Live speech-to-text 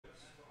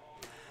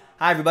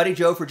Hi, everybody.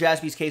 Joe for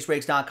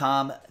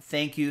jaspyscasebreaks.com.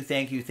 Thank you,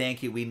 thank you,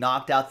 thank you. We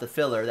knocked out the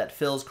filler that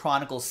fills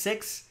Chronicles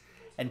 6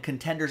 and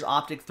Contenders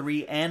Optic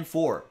 3 and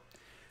 4.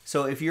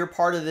 So if you're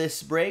part of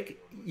this break,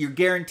 you're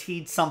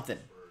guaranteed something,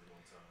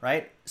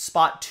 right?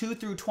 Spot 2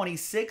 through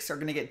 26 are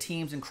going to get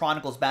teams in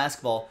Chronicles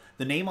basketball.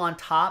 The name on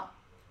top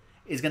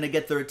is going to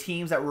get the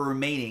teams that were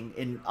remaining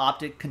in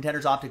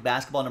Contenders Optic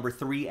basketball number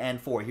 3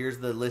 and 4. Here's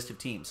the list of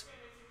teams.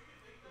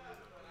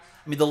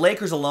 I mean, the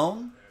Lakers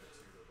alone,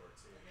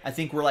 I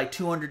think we're like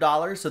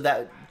 $200, so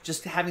that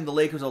just having the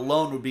Lakers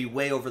alone would be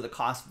way over the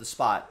cost of the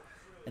spot.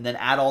 And then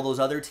add all those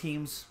other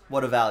teams,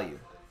 what a value.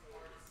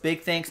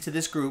 Big thanks to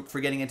this group for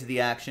getting into the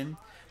action.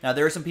 Now,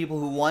 there are some people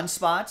who won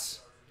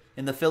spots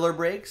in the filler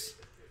breaks.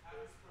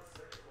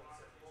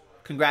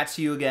 Congrats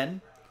to you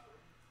again.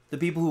 The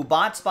people who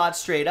bought spots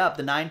straight up,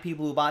 the 9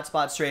 people who bought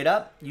spots straight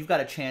up, you've got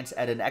a chance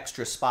at an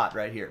extra spot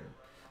right here.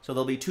 So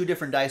there'll be 2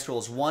 different dice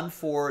rolls, one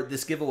for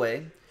this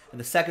giveaway, and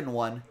the second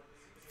one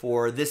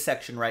for this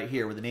section right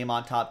here, where the name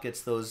on top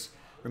gets those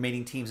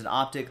remaining teams in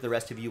Optic. The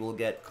rest of you will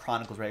get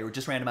Chronicles right here. We're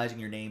just randomizing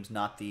your names,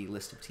 not the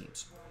list of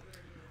teams.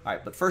 All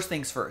right, but first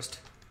things first.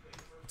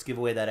 Let's give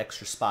away that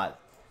extra spot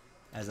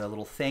as a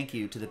little thank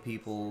you to the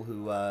people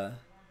who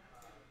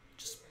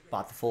just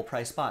bought the full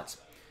price spots.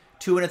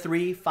 2 and a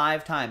 3,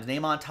 5 times.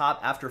 Name on top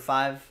after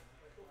 5,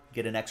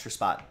 get an extra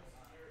spot.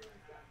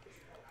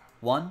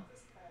 1,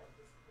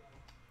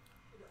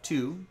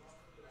 2,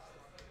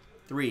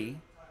 3,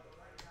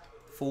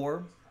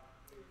 4,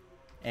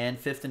 and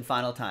 5th and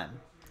final time.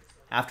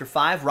 After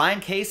 5,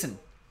 Ryan Kaysen.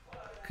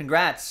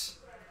 Congrats.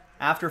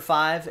 After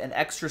 5, an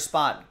extra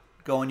spot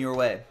going your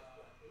way.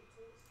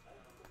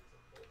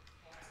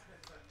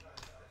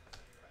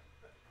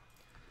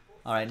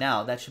 All right,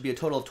 now that should be a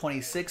total of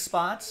 26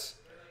 spots.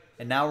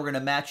 And now we're going to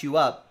match you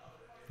up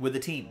with the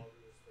team.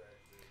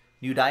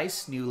 New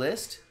dice, new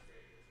list.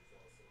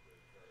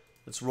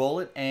 Let's roll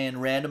it and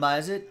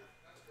randomize it.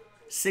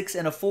 6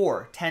 and a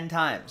 4, 10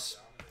 times.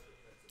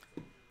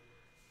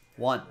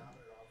 1,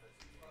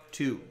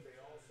 2,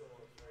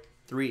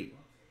 3,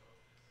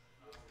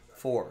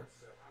 4,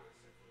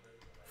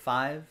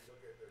 5,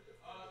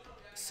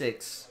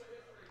 6,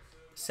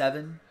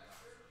 7,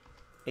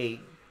 8,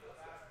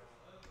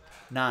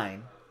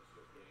 9,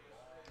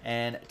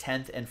 and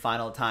 10th and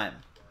final time.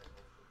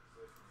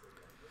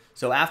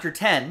 So after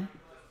 10,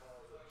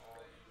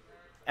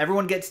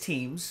 everyone gets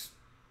teams,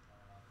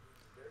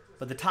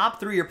 but the top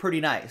 3 are pretty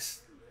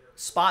nice.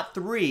 Spot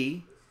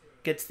 3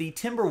 gets the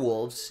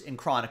Timberwolves in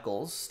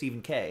Chronicles,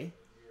 Stephen K.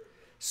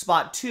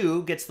 Spot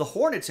 2 gets the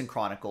Hornets in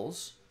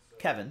Chronicles,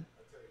 Kevin.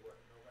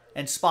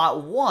 And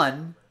spot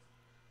 1,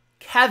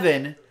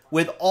 Kevin,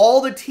 with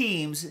all the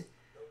teams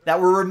that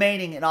were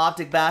remaining in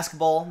Optic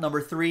basketball, number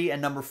 3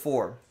 and number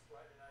 4.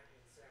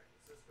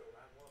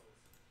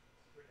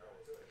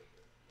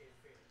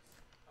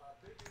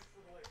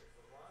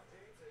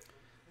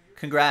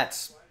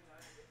 Congrats.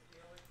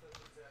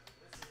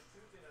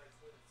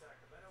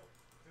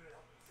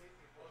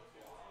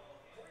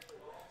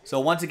 So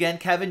once again,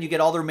 Kevin, you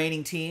get all the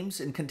remaining teams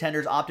in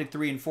Contenders Optic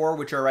 3 and 4,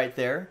 which are right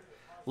there.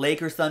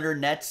 Lakers, Thunder,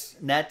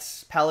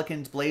 Nets,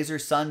 Pelicans,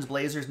 Blazers, Suns,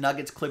 Blazers,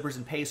 Nuggets, Clippers,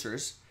 and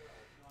Pacers.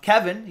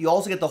 Kevin, you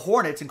also get the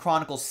Hornets in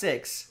Chronicles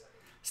 6.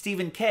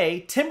 Stephen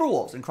K,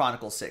 Timberwolves in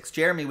Chronicles 6.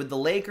 Jeremy with the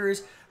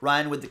Lakers,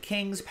 Ryan with the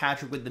Kings,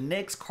 Patrick with the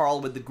Knicks,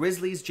 Carl with the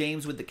Grizzlies,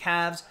 James with the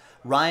Cavs,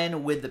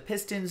 Ryan with the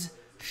Pistons,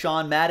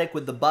 Sean Maddock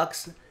with the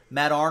Bucks,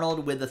 Matt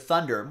Arnold with the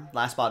Thunder,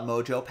 last spot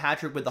mojo,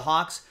 Patrick with the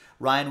Hawks,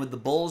 Ryan with the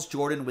Bulls,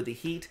 Jordan with the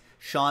Heat,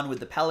 Sean with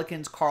the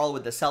Pelicans, Carl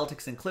with the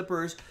Celtics and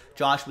Clippers,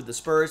 Josh with the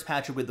Spurs,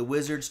 Patrick with the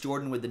Wizards,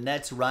 Jordan with the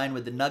Nets, Ryan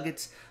with the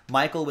Nuggets,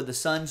 Michael with the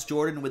Suns,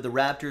 Jordan with the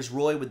Raptors,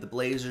 Roy with the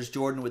Blazers,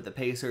 Jordan with the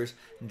Pacers,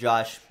 and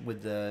Josh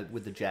with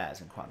the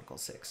Jazz in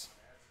Chronicles 6.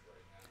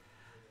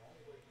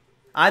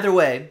 Either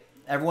way,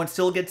 everyone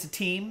still gets a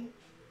team,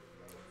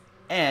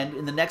 and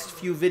in the next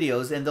few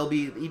videos,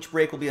 and each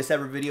break will be a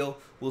separate video,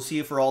 we'll see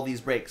you for all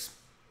these breaks.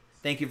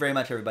 Thank you very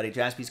much, everybody.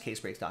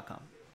 jaspyscasebreaks.com.